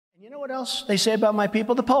You know what else they say about my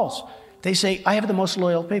people? The polls. They say, I have the most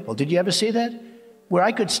loyal people. Did you ever see that? Where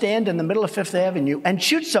I could stand in the middle of Fifth Avenue and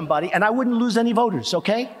shoot somebody and I wouldn't lose any voters,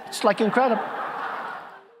 okay? It's like incredible.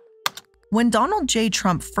 When Donald J.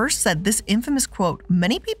 Trump first said this infamous quote,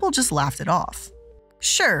 many people just laughed it off.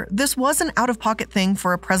 Sure, this was an out-of-pocket thing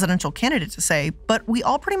for a presidential candidate to say, but we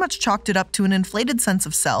all pretty much chalked it up to an inflated sense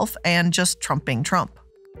of self and just Trump being Trump.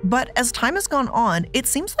 But as time has gone on, it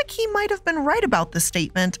seems like he might have been right about this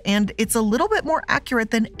statement, and it's a little bit more accurate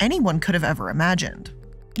than anyone could have ever imagined.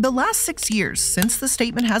 The last 6 years since the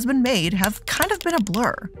statement has been made have kind of been a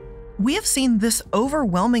blur. We have seen this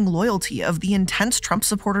overwhelming loyalty of the intense Trump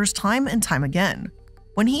supporters time and time again.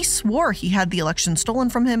 When he swore he had the election stolen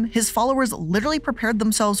from him, his followers literally prepared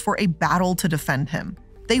themselves for a battle to defend him.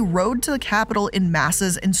 They rode to the Capitol in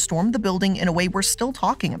masses and stormed the building in a way we're still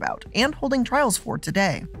talking about and holding trials for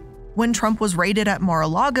today. When Trump was raided at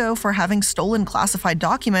Mar-a-Lago for having stolen classified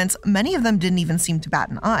documents, many of them didn't even seem to bat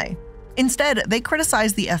an eye. Instead, they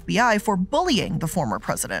criticized the FBI for bullying the former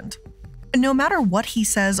president. No matter what he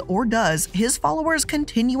says or does, his followers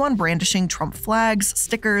continue on brandishing Trump flags,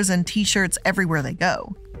 stickers, and t-shirts everywhere they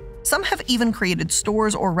go. Some have even created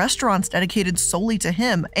stores or restaurants dedicated solely to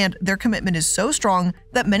him, and their commitment is so strong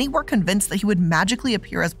that many were convinced that he would magically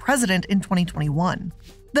appear as president in 2021.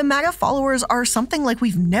 The MAGA followers are something like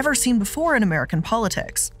we've never seen before in American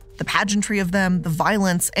politics. The pageantry of them, the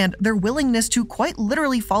violence, and their willingness to quite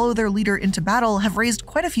literally follow their leader into battle have raised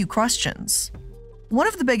quite a few questions. One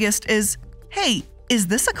of the biggest is, hey, is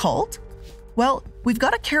this a cult? Well, we've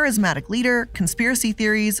got a charismatic leader, conspiracy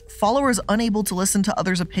theories, followers unable to listen to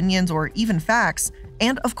others' opinions or even facts,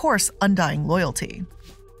 and of course, undying loyalty.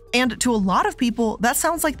 And to a lot of people, that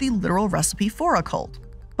sounds like the literal recipe for a cult.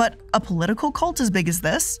 But a political cult as big as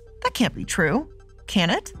this? That can't be true, can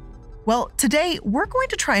it? Well, today we're going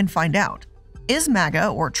to try and find out. Is MAGA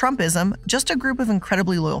or Trumpism just a group of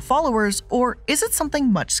incredibly loyal followers, or is it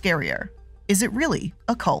something much scarier? Is it really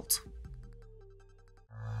a cult?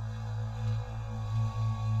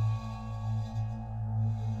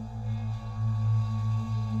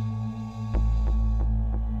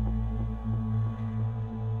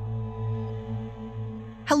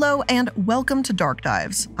 Hello and welcome to Dark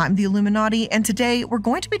Dives. I'm the Illuminati, and today we're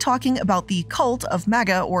going to be talking about the cult of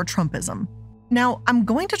MAGA or Trumpism. Now, I'm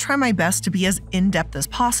going to try my best to be as in-depth as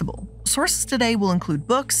possible. Sources today will include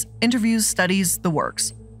books, interviews, studies, the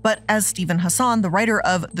works. But as Stephen Hassan, the writer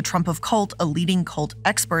of The Trump of Cult, a leading cult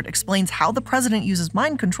expert, explains how the president uses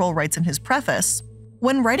mind control, writes in his preface,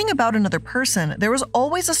 when writing about another person, there is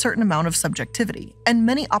always a certain amount of subjectivity and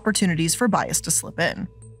many opportunities for bias to slip in.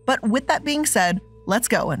 But with that being said, let's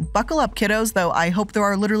go and buckle up, kiddos, though I hope there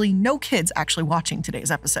are literally no kids actually watching today's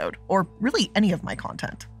episode, or really any of my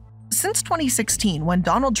content. Since 2016, when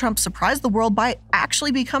Donald Trump surprised the world by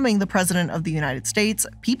actually becoming the president of the United States,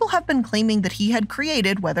 people have been claiming that he had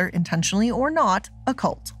created, whether intentionally or not, a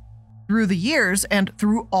cult. Through the years, and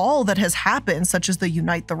through all that has happened, such as the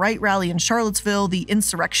Unite the Right rally in Charlottesville, the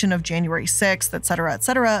insurrection of January 6th,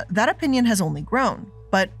 etc., that opinion has only grown.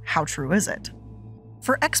 But how true is it?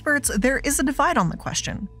 For experts, there is a divide on the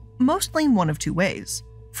question. Most lean one of two ways.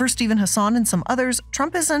 For Stephen Hassan and some others,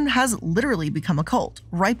 Trumpism has literally become a cult,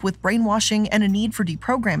 ripe with brainwashing and a need for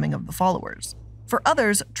deprogramming of the followers. For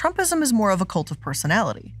others, Trumpism is more of a cult of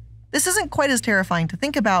personality. This isn't quite as terrifying to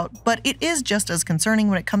think about, but it is just as concerning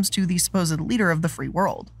when it comes to the supposed leader of the free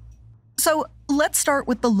world. So let's start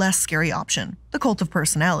with the less scary option, the cult of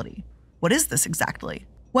personality. What is this exactly?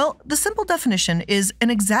 Well, the simple definition is an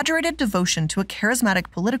exaggerated devotion to a charismatic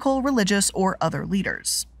political, religious, or other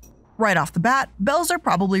leaders. Right off the bat, bells are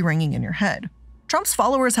probably ringing in your head. Trump's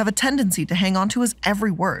followers have a tendency to hang on to his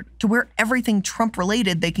every word, to wear everything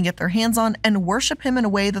Trump-related they can get their hands on, and worship him in a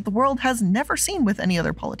way that the world has never seen with any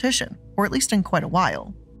other politician, or at least in quite a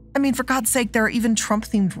while. I mean, for God's sake, there are even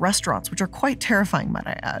Trump-themed restaurants, which are quite terrifying, might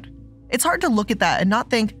I add. It's hard to look at that and not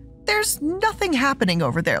think, there's nothing happening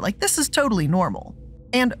over there, like this is totally normal.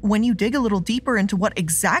 And when you dig a little deeper into what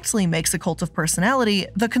exactly makes a cult of personality,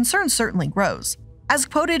 the concern certainly grows. As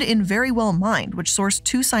quoted in Very Well Mind, which sourced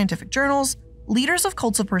 2 scientific journals, leaders of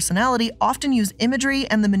cults of personality often use imagery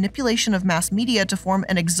and the manipulation of mass media to form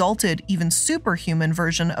an exalted, even superhuman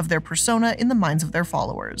version of their persona in the minds of their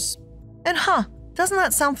followers. And doesn't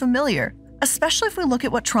that sound familiar? Especially if we look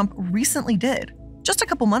at what Trump recently did. Just a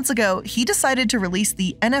couple months ago, he decided to release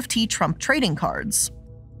the NFT Trump trading cards.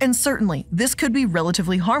 And certainly, this could be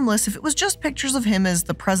relatively harmless if it was just pictures of him as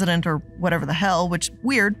the president or whatever the hell, which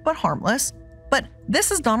weird but harmless. But this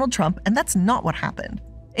is Donald Trump, and that's not what happened.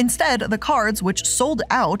 Instead, the cards, which sold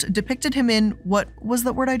out, depicted him in, what was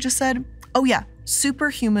that word I just said? Oh yeah,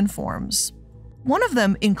 superhuman forms. One of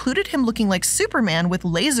them included him looking like Superman with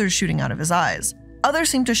lasers shooting out of his eyes. Others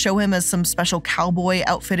seem to show him as some special cowboy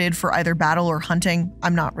outfitted for either battle or hunting.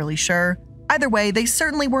 I'm not really sure. Either way, they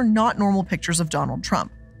certainly were not normal pictures of Donald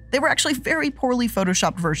Trump. They were actually very poorly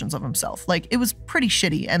photoshopped versions of himself. Like, it was pretty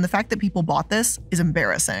shitty, and the fact that people bought this is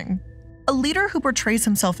embarrassing. A leader who portrays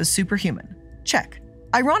himself as superhuman. Check.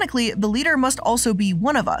 Ironically, the leader must also be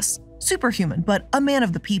one of us. Superhuman, but a man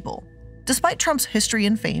of the people. Despite Trump's history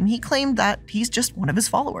and fame, he claimed that he's just one of his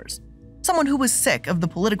followers. Someone who was sick of the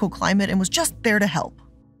political climate and was just there to help.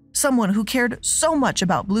 Someone who cared so much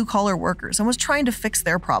about blue-collar workers and was trying to fix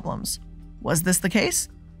their problems. Was this the case?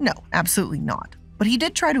 No, absolutely not. But he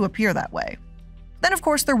did try to appear that way. Then, of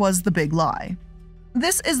course, there was the big lie.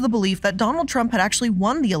 This is the belief that Donald Trump had actually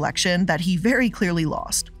won the election that he very clearly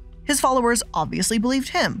lost. His followers obviously believed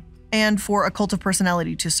him. And for a cult of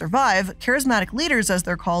personality to survive, charismatic leaders, as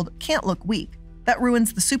they're called, can't look weak. That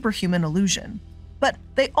ruins the superhuman illusion. But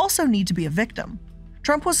they also need to be a victim.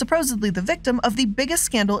 Trump was supposedly the victim of the biggest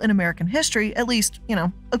scandal in American history, at least,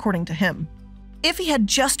 according to him. If he had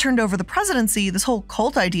just turned over the presidency, this whole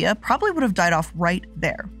cult idea probably would have died off right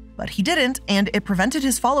there. But he didn't, and it prevented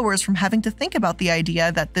his followers from having to think about the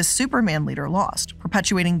idea that this Superman leader lost,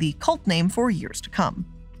 perpetuating the cult name for years to come.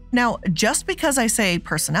 Now, just because I say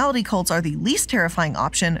personality cults are the least terrifying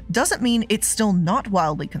option doesn't mean it's still not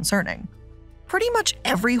wildly concerning. Pretty much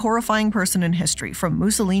every horrifying person in history, from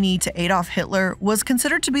Mussolini to Adolf Hitler, was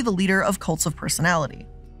considered to be the leader of cults of personality.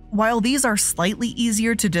 While these are slightly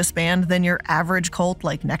easier to disband than your average cult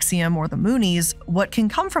like NXIVM or the Moonies, what can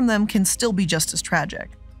come from them can still be just as tragic.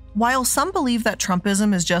 While some believe that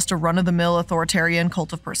Trumpism is just a run-of-the-mill authoritarian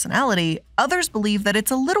cult of personality, others believe that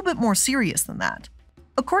it's a little bit more serious than that.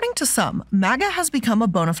 According to some, MAGA has become a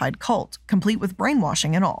bona fide cult, complete with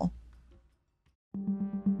brainwashing and all.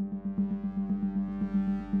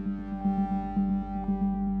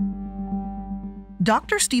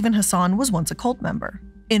 Dr. Stephen Hassan was once a cult member.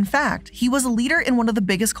 In fact, he was a leader in one of the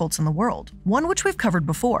biggest cults in the world, one which we've covered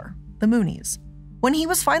before, the Moonies. When he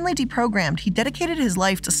was finally deprogrammed, he dedicated his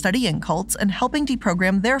life to studying cults and helping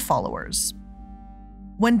deprogram their followers.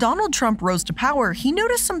 When Donald Trump rose to power, he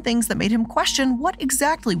noticed some things that made him question what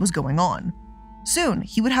exactly was going on. Soon,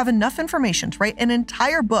 he would have enough information to write an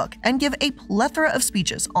entire book and give a plethora of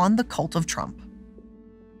speeches on the cult of Trump.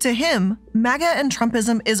 To him, MAGA and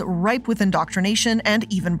Trumpism is ripe with indoctrination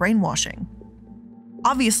and even brainwashing.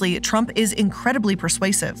 Obviously, Trump is incredibly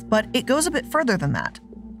persuasive, but it goes a bit further than that.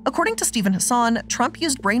 According to Stephen Hassan, Trump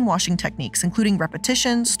used brainwashing techniques including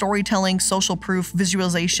repetition, storytelling, social proof,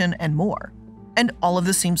 visualization, and more. And all of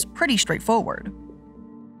this seems pretty straightforward.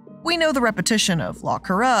 We know the repetition of lock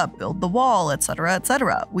her up, build the wall, etc.,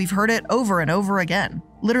 etc. We've heard it over and over again,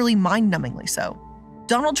 literally mind-numbingly so.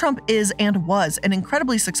 Donald Trump is and was an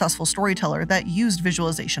incredibly successful storyteller that used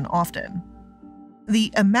visualization often.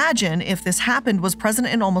 The imagine if this happened was present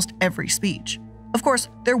in almost every speech. Of course,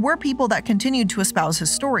 there were people that continued to espouse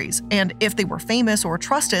his stories, and if they were famous or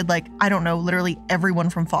trusted, like, I don't know, literally everyone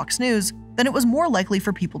from Fox News, then it was more likely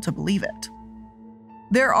for people to believe it.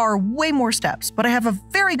 There are way more steps, but I have a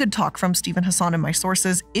very good talk from Stephen Hassan in my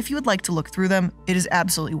sources. If you would like to look through them, it is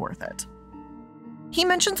absolutely worth it. He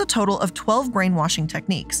mentions a total of 12 brainwashing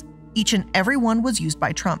techniques. Each and every one was used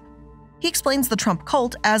by Trump. He explains the Trump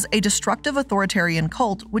cult as a destructive authoritarian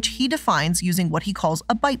cult, which he defines using what he calls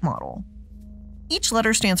a bite model. Each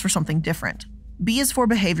letter stands for something different. B is for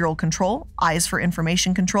behavioral control, I is for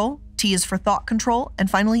information control, T is for thought control,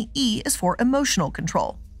 and finally E is for emotional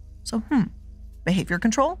control. So, behavior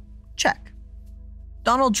control? Check.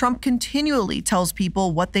 Donald Trump continually tells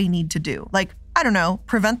people what they need to do, like, I don't know,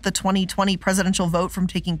 prevent the 2020 presidential vote from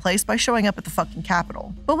taking place by showing up at the fucking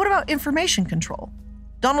Capitol. But what about information control?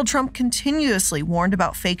 Donald Trump continuously warned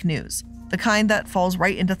about fake news, the kind that falls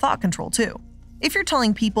right into thought control too. If you're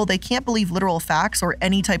telling people they can't believe literal facts or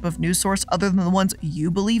any type of news source other than the ones you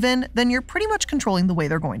believe in, then you're pretty much controlling the way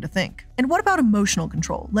they're going to think. And what about emotional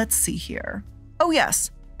control? Let's see here. Oh yes,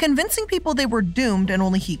 convincing people they were doomed and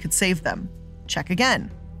only he could save them. Check again.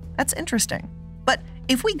 That's interesting. But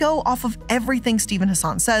if we go off of everything Stephen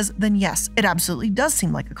Hassan says, then yes, it absolutely does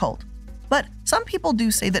seem like a cult. But some people do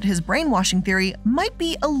say that his brainwashing theory might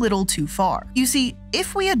be a little too far. You see,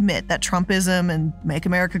 if we admit that Trumpism and Make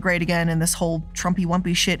America Great Again and this whole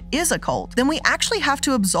Trumpy-wumpy shit is a cult, then we actually have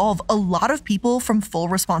to absolve a lot of people from full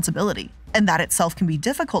responsibility, and that itself can be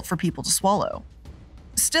difficult for people to swallow.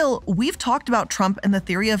 Still, we've talked about Trump and the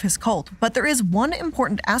theory of his cult, but there is one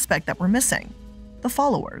important aspect that we're missing: the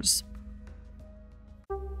followers.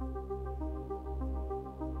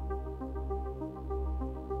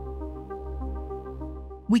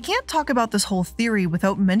 we can't talk about this whole theory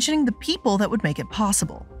without mentioning the people that would make it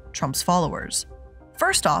possible: Trump's followers.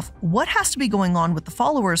 First off, what has to be going on with the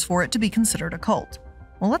followers for it to be considered a cult?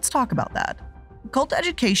 Well, let's talk about that. Cult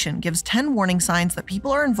education gives 10 warning signs that people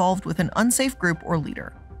are involved with an unsafe group or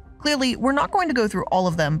leader. Clearly, we're not going to go through all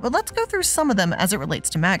of them, but let's go through some of them as it relates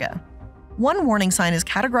to MAGA. One warning sign is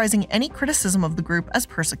categorizing any criticism of the group as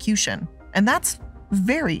persecution, and that's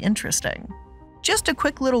very interesting. Just a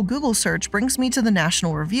quick little Google search brings me to the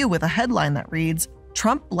National Review with a headline that reads,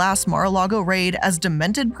 "Trump blasts Mar-a-Lago raid as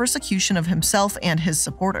demented persecution of himself and his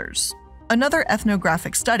supporters." Another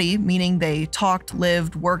ethnographic study, meaning they talked,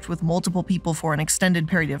 lived, worked with multiple people for an extended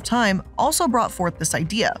period of time, also brought forth this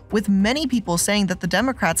idea, with many people saying that the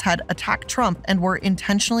Democrats had attacked Trump and were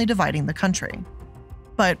intentionally dividing the country.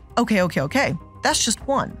 But okay, that's just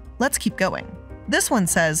one. Let's keep going. This one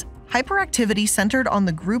says, hyperactivity centered on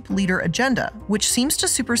the group leader agenda, which seems to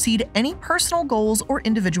supersede any personal goals or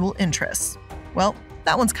individual interests. Well,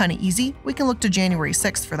 that one's kind of easy. We can look to January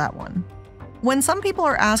 6th for that one. When some people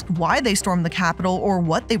are asked why they stormed the Capitol or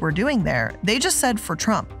what they were doing there, they just said for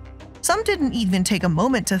Trump. Some didn't even take a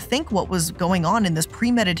moment to think what was going on in this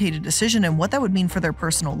premeditated decision and what that would mean for their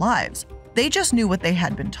personal lives. They just knew what they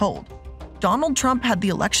had been told. Donald Trump had the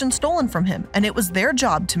election stolen from him, and it was their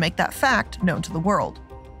job to make that fact known to the world.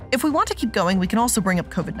 If we want to keep going, we can also bring up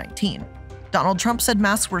COVID-19. Donald Trump said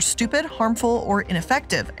masks were stupid, harmful, or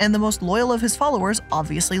ineffective, and the most loyal of his followers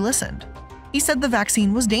obviously listened. He said the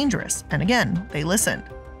vaccine was dangerous, and again, they listened.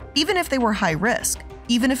 Even if they were high risk,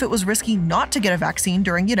 even if it was risky not to get a vaccine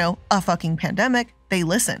during, a fucking pandemic, they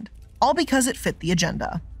listened. All because it fit the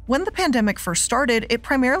agenda. When the pandemic first started, it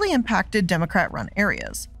primarily impacted Democrat-run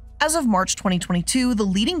areas. As of March 2022, the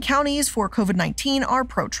leading counties for COVID-19 are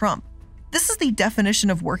pro-Trump. This is the definition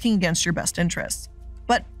of working against your best interests.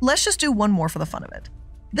 But let's just do one more for the fun of it.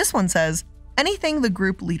 This one says, anything the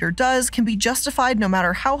group leader does can be justified no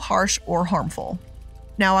matter how harsh or harmful.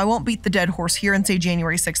 Now, I won't beat the dead horse here and say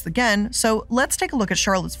January 6th again, so let's take a look at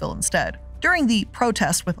Charlottesville instead. During the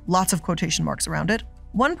protest, with lots of quotation marks around it,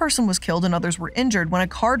 one person was killed and others were injured when a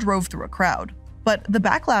car drove through a crowd. But the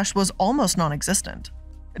backlash was almost non-existent.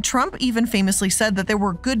 Trump even famously said that there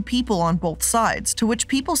were good people on both sides, to which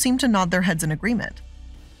people seemed to nod their heads in agreement.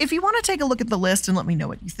 If you want to take a look at the list and let me know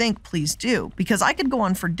what you think, please do, because I could go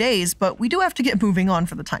on for days, but we do have to get moving on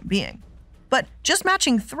for the time being. But just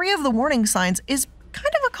matching 3 of the warning signs is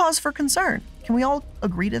kind of a cause for concern. Can we all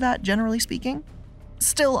agree to that, generally speaking?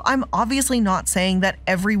 Still, I'm obviously not saying that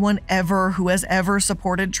everyone ever who has ever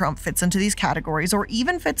supported Trump fits into these categories or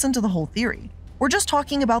even fits into the whole theory. We're just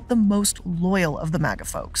talking about the most loyal of the MAGA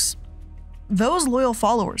folks. Those loyal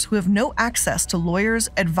followers who have no access to lawyers,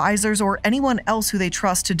 advisors, or anyone else who they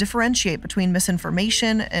trust to differentiate between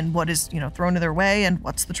misinformation and what is, thrown their way and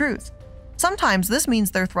what's the truth. Sometimes this means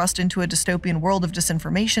they're thrust into a dystopian world of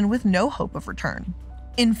disinformation with no hope of return.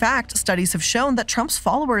 In fact, studies have shown that Trump's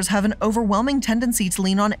followers have an overwhelming tendency to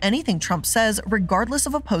lean on anything Trump says, regardless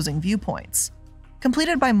of opposing viewpoints.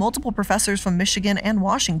 Completed by multiple professors from Michigan and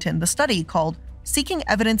Washington, the study, called Seeking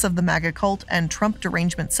Evidence of the MAGA Cult and Trump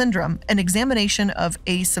Derangement Syndrome, an examination of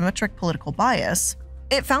asymmetric political bias,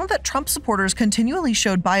 it found that Trump supporters continually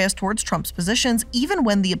showed bias towards Trump's positions even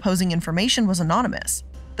when the opposing information was anonymous.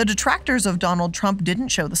 The detractors of Donald Trump didn't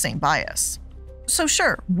show the same bias. So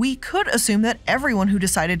sure, we could assume that everyone who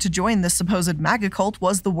decided to join this supposed MAGA cult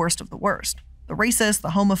was the worst of the worst. The racists, the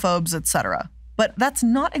homophobes, etc. But that's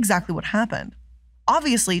not exactly what happened.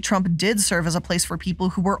 Obviously, Trump did serve as a place for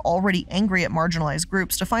people who were already angry at marginalized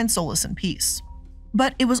groups to find solace and peace.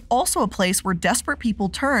 But it was also a place where desperate people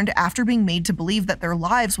turned after being made to believe that their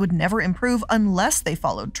lives would never improve unless they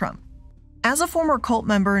followed Trump. As a former cult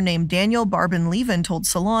member named Daniel Barbin-Levin told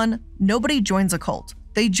Salon, nobody joins a cult.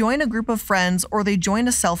 They join a group of friends or they join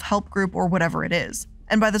a self-help group or whatever it is.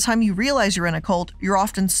 And by the time you realize you're in a cult, you're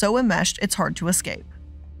often so enmeshed it's hard to escape.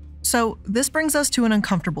 So this brings us to an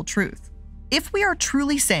uncomfortable truth. If we are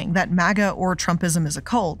truly saying that MAGA or Trumpism is a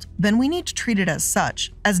cult, then we need to treat it as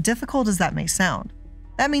such, as difficult as that may sound.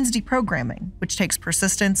 That means deprogramming, which takes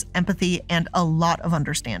persistence, empathy, and a lot of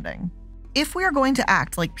understanding. If we are going to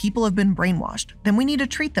act like people have been brainwashed, then we need to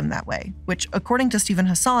treat them that way, which, according to Stephen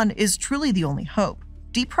Hassan, is truly the only hope.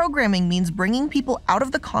 Deprogramming means bringing people out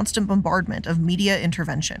of the constant bombardment of media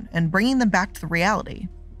intervention and bringing them back to the reality.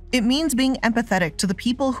 It means being empathetic to the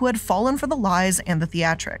people who had fallen for the lies and the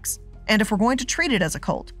theatrics. And if we're going to treat it as a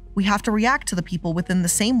cult, we have to react to the people within the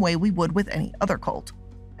same way we would with any other cult.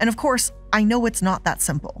 And of course, I know it's not that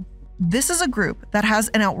simple. This is a group that has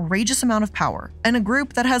an outrageous amount of power, and a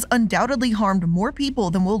group that has undoubtedly harmed more people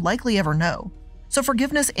than we'll likely ever know. So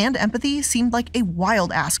forgiveness and empathy seemed like a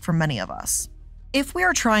wild ask for many of us. If we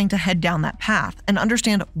are trying to head down that path and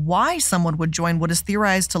understand why someone would join what is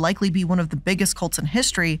theorized to likely be one of the biggest cults in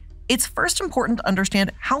history, it's first important to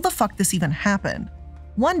understand how the fuck this even happened.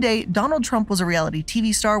 One day, Donald Trump was a reality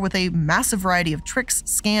TV star with a massive variety of tricks,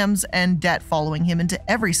 scams, and debt following him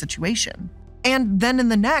into every situation. And then in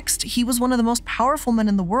the next, he was one of the most powerful men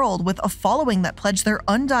in the world with a following that pledged their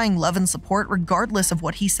undying love and support regardless of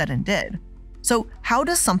what he said and did. So how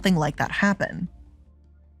does something like that happen?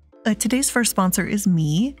 Today's first sponsor is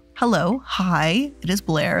me. Hello, hi, it is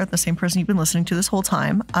Blair, the same person you've been listening to this whole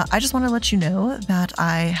time. I just want to let you know that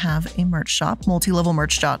I have a merch shop, multi-level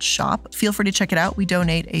merch.shop. Feel free to check it out. We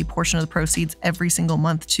donate a portion of the proceeds every single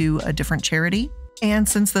month to a different charity. And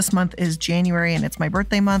since this month is January and it's my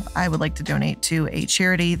birthday month, I would like to donate to a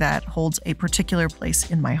charity that holds a particular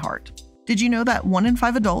place in my heart. Did you know that 1 in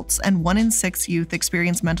 5 adults and 1 in 6 youth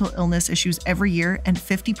experience mental illness issues every year, and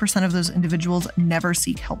 50% of those individuals never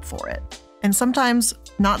seek help for it? And sometimes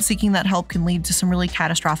not seeking that help can lead to some really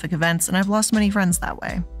catastrophic events, and I've lost many friends that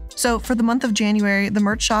way. So for the month of January, the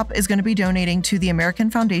merch shop is going to be donating to the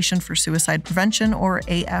American Foundation for Suicide Prevention, or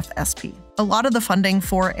AFSP. A lot of the funding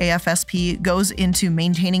for AFSP goes into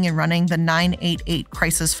maintaining and running the 988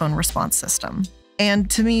 crisis phone response system.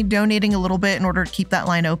 And to me, donating a little bit in order to keep that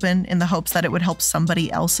line open in the hopes that it would help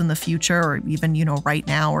somebody else in the future, or even, right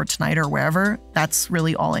now or tonight or wherever, that's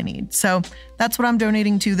really all I need. So that's what I'm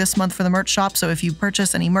donating to this month for the merch shop. So if you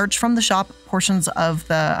purchase any merch from the shop, portions of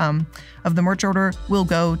the merch order will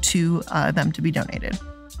go to them to be donated.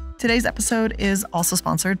 Today's episode is also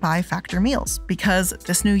sponsored by Factor Meals, because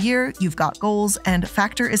this new year, you've got goals, and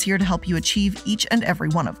Factor is here to help you achieve each and every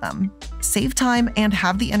one of them. Save time and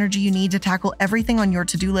have the energy you need to tackle everything on your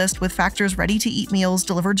to-do list with Factor's ready-to-eat meals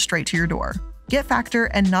delivered straight to your door. Get Factor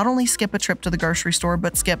and not only skip a trip to the grocery store,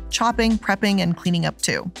 but skip chopping, prepping, and cleaning up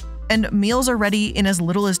too. And meals are ready in as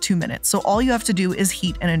little as 2 minutes, so all you have to do is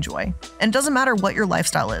heat and enjoy. And it doesn't matter what your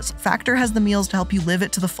lifestyle is, Factor has the meals to help you live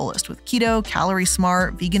it to the fullest with keto, calorie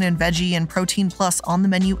smart, vegan and veggie, and protein plus on the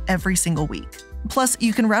menu every single week. Plus,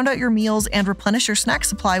 you can round out your meals and replenish your snack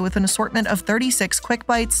supply with an assortment of 36 quick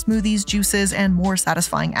bites, smoothies, juices, and more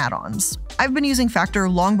satisfying add-ons. I've been using Factor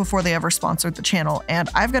long before they ever sponsored the channel, and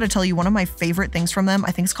I've got to tell you, one of my favorite things from them,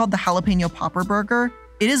 I think it's called the jalapeno popper burger.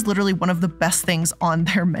 It is literally one of the best things on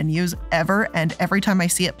their menus ever, and every time I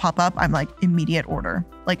see it pop up, I'm like, immediate order.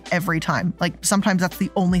 Like every time. Like sometimes that's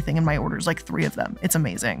the only thing in my orders, like 3 of them. It's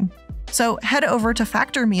amazing. So head over to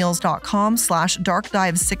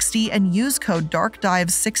factormeals.com/darkdive60 and use code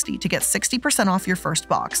darkdive60 to get 60% off your first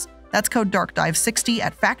box. That's code darkdive60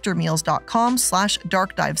 at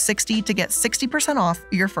factormeals.com/darkdive60 to get 60% off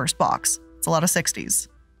your first box. It's a lot of 60s.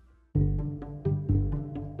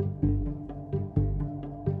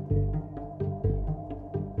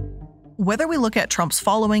 Whether we look at Trump's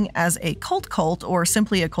following as a cult or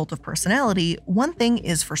simply a cult of personality, one thing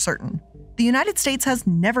is for certain. The United States has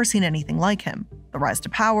never seen anything like him. The rise to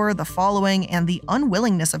power, the following, and the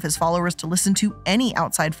unwillingness of his followers to listen to any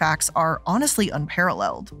outside facts are honestly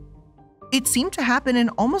unparalleled. It seemed to happen in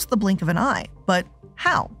almost the blink of an eye, but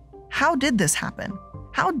how? How did this happen?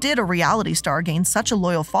 How did a reality star gain such a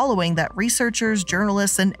loyal following that researchers,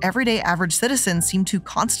 journalists, and everyday average citizens seem to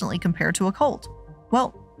constantly compare to a cult?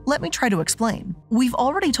 Well, let me try to explain. We've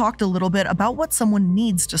already talked a little bit about what someone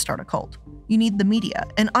needs to start a cult. You need the media,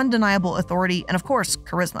 an undeniable authority, and of course,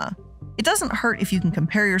 charisma. It doesn't hurt if you can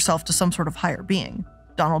compare yourself to some sort of higher being.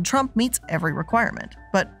 Donald Trump meets every requirement.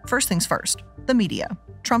 But first things first, the media,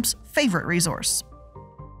 Trump's favorite resource.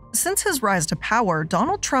 Since his rise to power,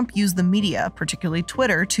 Donald Trump used the media, particularly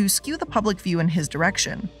Twitter, to skew the public view in his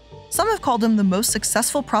direction. Some have called him the most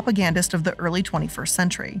successful propagandist of the early 21st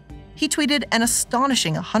century. He tweeted an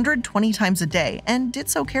astonishing 120 times a day and did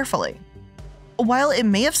so carefully. While it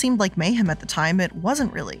may have seemed like mayhem at the time, it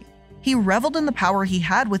wasn't really. He reveled in the power he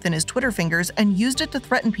had within his Twitter fingers and used it to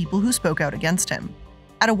threaten people who spoke out against him.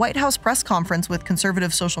 At a White House press conference with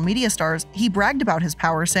conservative social media stars, he bragged about his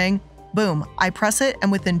power, saying, "Boom, I press it,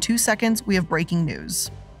 and within 2 seconds, we have breaking news."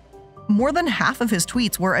 More than half of his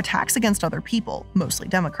tweets were attacks against other people, mostly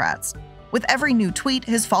Democrats. With every new tweet,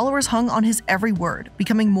 his followers hung on his every word,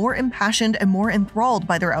 becoming more impassioned and more enthralled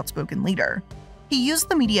by their outspoken leader. He used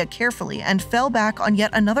the media carefully and fell back on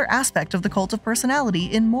yet another aspect of the cult of personality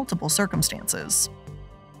in multiple circumstances.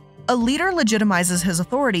 A leader legitimizes his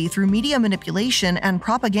authority through media manipulation and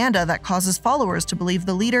propaganda that causes followers to believe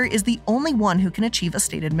the leader is the only one who can achieve a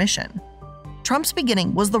stated mission. Trump's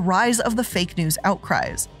beginning was the rise of the fake news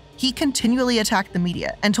outcries. He continually attacked the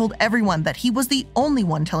media and told everyone that he was the only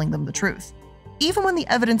one telling them the truth. Even when the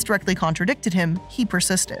evidence directly contradicted him, he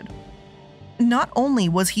persisted. Not only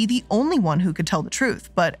was he the only one who could tell the truth,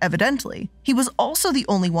 but evidently, he was also the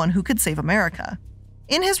only one who could save America.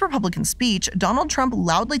 In his Republican speech, Donald Trump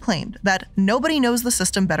loudly claimed that nobody knows the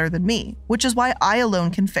system better than me, which is why I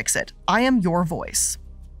alone can fix it. I am your voice.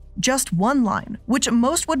 Just one line, which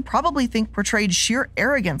most would probably think portrayed sheer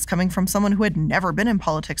arrogance coming from someone who had never been in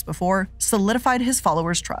politics before, solidified his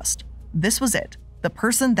followers' trust. This was it, the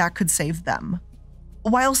person that could save them.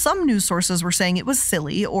 While some news sources were saying it was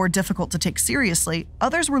silly or difficult to take seriously,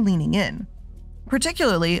 others were leaning in.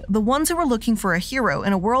 Particularly, the ones who were looking for a hero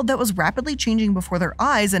in a world that was rapidly changing before their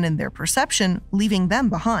eyes and in their perception, leaving them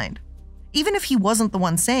behind. Even if he wasn't the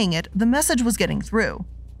one saying it, the message was getting through.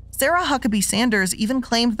 Sarah Huckabee Sanders even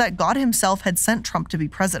claimed that God himself had sent Trump to be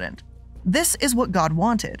president. This is what God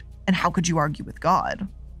wanted, and how could you argue with God?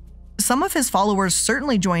 Some of his followers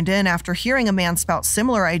certainly joined in after hearing a man spout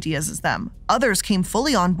similar ideas as them. Others came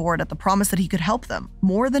fully on board at the promise that he could help them,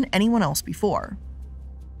 more than anyone else before.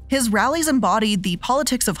 His rallies embodied the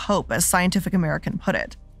politics of hope, as Scientific American put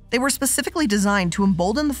it. They were specifically designed to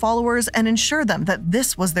embolden the followers and ensure them that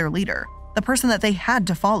this was their leader, the person that they had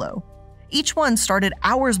to follow. Each one started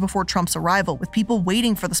hours before Trump's arrival, with people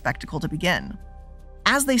waiting for the spectacle to begin.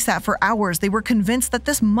 As they sat for hours, they were convinced that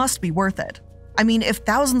this must be worth it. I mean, if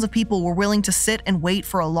thousands of people were willing to sit and wait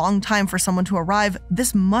for a long time for someone to arrive,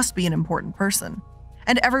 this must be an important person.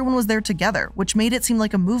 And everyone was there together, which made it seem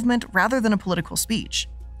like a movement rather than a political speech.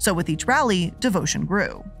 So with each rally, devotion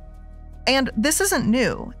grew. And this isn't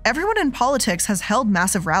new. Everyone in politics has held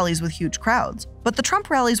massive rallies with huge crowds, but the Trump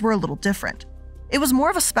rallies were a little different. It was more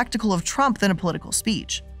of a spectacle of Trump than a political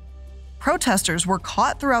speech. Protesters were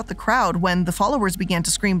caught throughout the crowd when the followers began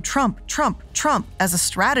to scream "Trump, Trump, Trump" as a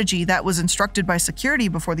strategy that was instructed by security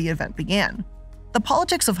before the event began. The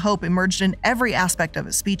politics of hope emerged in every aspect of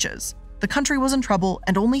his speeches. The country was in trouble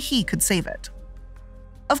and only he could save it.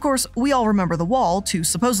 Of course, we all remember the wall to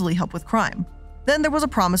supposedly help with crime. Then there was a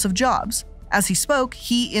promise of jobs. As he spoke,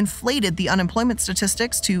 he inflated the unemployment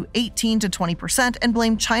statistics to 18 to 20% and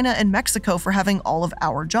blamed China and Mexico for having all of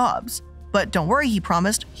our jobs. But don't worry, he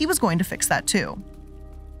promised, he was going to fix that too.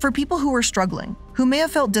 For people who were struggling, who may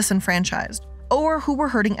have felt disenfranchised, or who were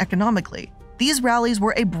hurting economically, these rallies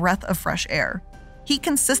were a breath of fresh air. He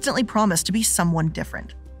consistently promised to be someone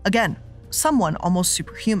different. Again, someone almost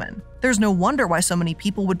superhuman. There's no wonder why so many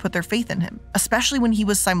people would put their faith in him, especially when he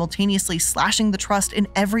was simultaneously slashing the trust in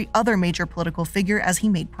every other major political figure as he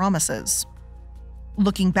made promises.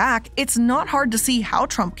 Looking back, it's not hard to see how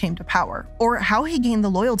Trump came to power, or how he gained the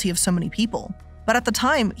loyalty of so many people. But at the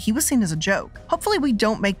time, he was seen as a joke. Hopefully we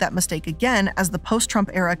don't make that mistake again as the post-Trump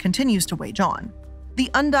era continues to wage on. The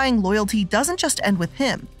undying loyalty doesn't just end with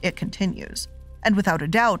him, it continues. And without a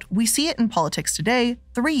doubt, we see it in politics today,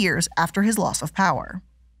 3 years after his loss of power.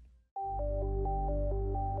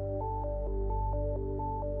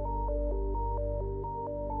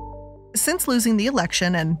 Since losing the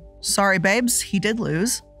election, and sorry babes, he did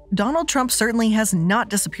lose, Donald Trump certainly has not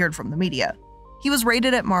disappeared from the media. He was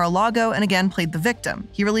raided at Mar-a-Lago and again played the victim.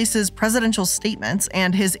 He releases presidential statements,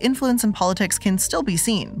 and his influence in politics can still be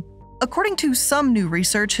seen. According to some new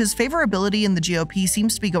research, his favorability in the GOP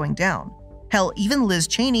seems to be going down. Hell, even Liz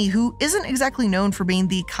Cheney, who isn't exactly known for being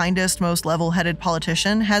the kindest, most level-headed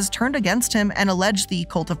politician, has turned against him and alleged the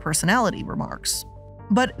cult of personality remarks.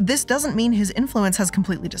 But this doesn't mean his influence has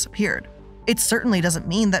completely disappeared. It certainly doesn't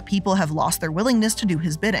mean that people have lost their willingness to do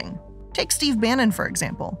his bidding. Take Steve Bannon, for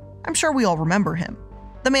example. I'm sure we all remember him.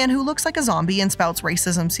 The man who looks like a zombie and spouts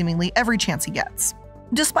racism seemingly every chance he gets.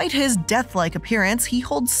 Despite his death-like appearance, he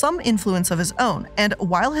holds some influence of his own, and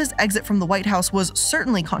while his exit from the White House was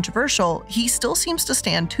certainly controversial, he still seems to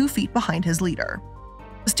stand 2 feet behind his leader.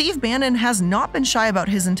 Steve Bannon has not been shy about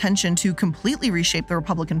his intention to completely reshape the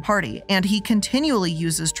Republican Party, and he continually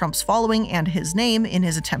uses Trump's following and his name in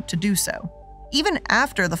his attempt to do so. Even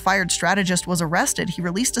after the fired strategist was arrested, he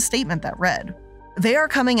released a statement that read, "They are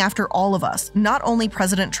coming after all of us, not only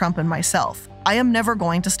President Trump and myself. I am never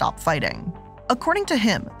going to stop fighting." According to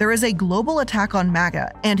him, there is a global attack on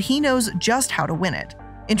MAGA, and he knows just how to win it.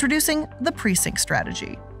 Introducing the precinct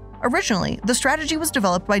strategy. Originally, the strategy was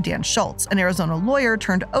developed by Dan Schultz, an Arizona lawyer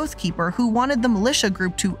turned Oath Keeper who wanted the militia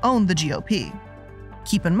group to own the GOP.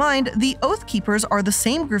 Keep in mind, the Oath Keepers are the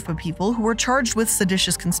same group of people who were charged with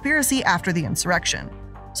seditious conspiracy after the insurrection.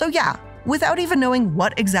 So yeah, without even knowing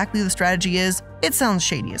what exactly the strategy is, it sounds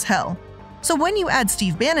shady as hell. So when you add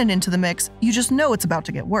Steve Bannon into the mix, you just know it's about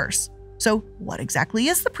to get worse. So what exactly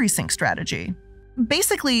is the precinct strategy?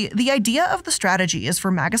 Basically, the idea of the strategy is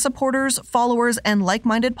for MAGA supporters, followers, and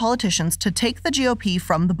like-minded politicians to take the GOP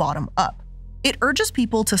from the bottom up. It urges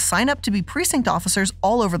people to sign up to be precinct officers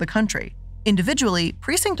all over the country. Individually,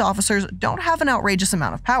 precinct officers don't have an outrageous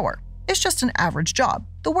amount of power. It's just an average job,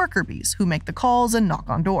 the worker bees who make the calls and knock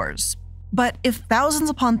on doors. But if thousands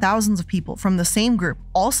upon thousands of people from the same group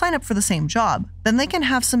all sign up for the same job, then they can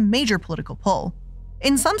have some major political pull.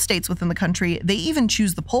 In some states within the country, they even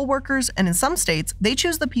choose the poll workers, and in some states, they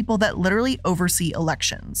choose the people that literally oversee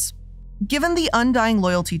elections. Given the undying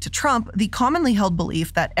loyalty to Trump, the commonly held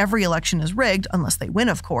belief that every election is rigged, unless they win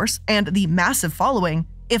of course, and the massive following,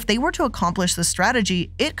 if they were to accomplish this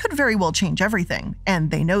strategy, it could very well change everything,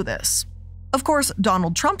 and they know this. Of course,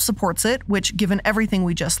 Donald Trump supports it, which, given everything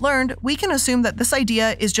we just learned, we can assume that this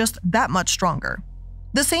idea is just that much stronger.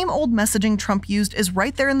 The same old messaging Trump used is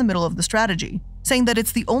right there in the middle of the strategy, saying that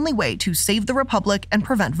it's the only way to save the republic and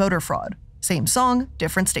prevent voter fraud. Same song,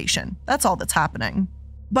 different station. That's all that's happening.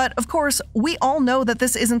 But of course, we all know that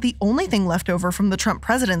this isn't the only thing left over from the Trump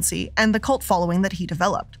presidency and the cult following that he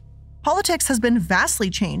developed. Politics has been vastly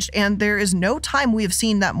changed, and there is no time we have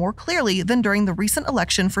seen that more clearly than during the recent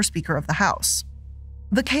election for Speaker of the House.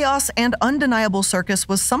 The chaos and undeniable circus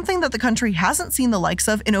was something that the country hasn't seen the likes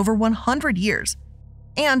of in over 100 years.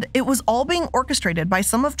 And it was all being orchestrated by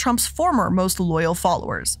some of Trump's former most loyal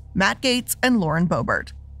followers, Matt Gaetz and Lauren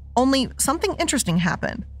Boebert. Only something interesting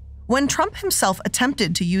happened. When Trump himself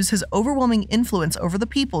attempted to use his overwhelming influence over the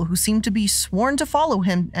people who seemed to be sworn to follow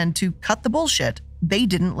him and to cut the bullshit, they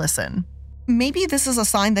didn't listen. Maybe this is a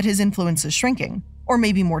sign that his influence is shrinking. Or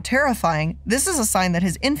maybe more terrifying, this is a sign that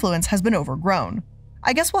his influence has been overgrown.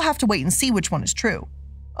 I guess we'll have to wait and see which one is true.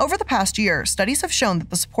 Over the past year, studies have shown that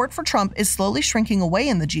the support for Trump is slowly shrinking away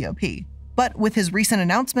in the GOP. But with his recent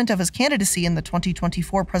announcement of his candidacy in the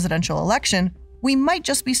 2024 presidential election, we might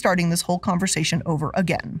just be starting this whole conversation over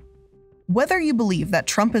again. Whether you believe that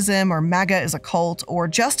Trumpism or MAGA is a cult or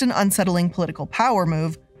just an unsettling political power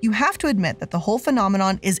move, you have to admit that the whole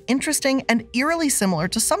phenomenon is interesting and eerily similar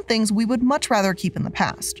to some things we would much rather keep in the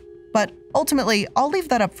past. But ultimately, I'll leave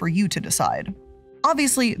that up for you to decide.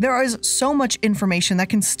 Obviously, there is so much information that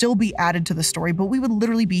can still be added to the story, but we would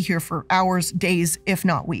literally be here for hours, days, if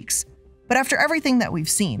not weeks. But after everything that we've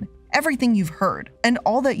seen, everything you've heard, and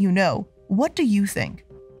all that you know, what do you think?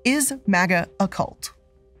 Is MAGA a cult?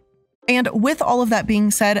 And with all of that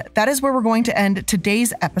being said, that is where we're going to end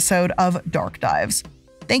today's episode of Dark Dives.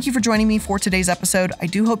 Thank you for joining me for today's episode. I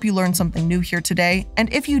do hope you learned something new here today,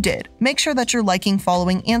 and if you did, make sure that you're liking,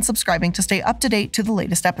 following, and subscribing to stay up to date to the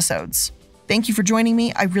latest episodes. Thank you for joining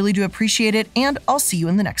me, I really do appreciate it, and I'll see you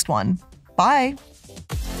in the next one. Bye!